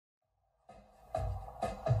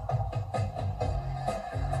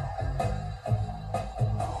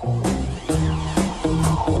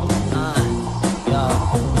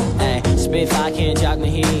Spitfire can't jog my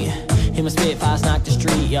heat. Hit my Spitfires, knock the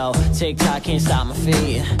street, yo. TikTok can't stop my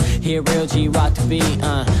feet. Here real G rock the beat,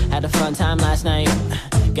 had a fun time last night.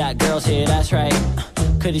 Got girls here, that's right.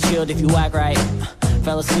 Could've chilled if you act right.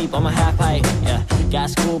 Fell asleep on my half pipe, yeah. Got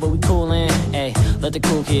school, but we coolin', ayy. Let the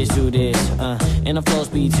cool kids do this, and the flows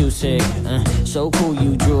be too sick, so cool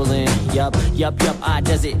you droolin'. Yup, I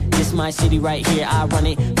does it. This my city right here, I run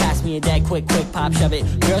it. Pass me a deck, quick, pop, shove it.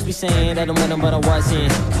 Girls be saying that I'm with them, but I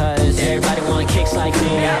wasn't. Cause everybody want kicks like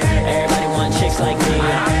me. Everybody want chicks like me.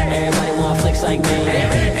 Everybody want flicks like me.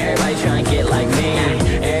 Everybody tryna get like me.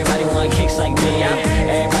 Everybody want kicks like me.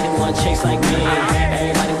 Everybody want chicks like me.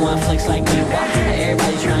 Everybody want flicks like me.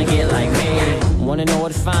 Everybody tryna get like me. Wanna know where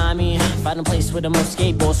to find me? Find a place with the most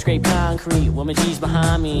skateboards, scrape concrete, with my G's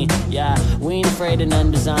behind me. Yeah, we ain't afraid of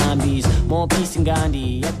none but zombies. More peace than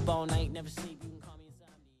Gandhi. Up all night, never sleep.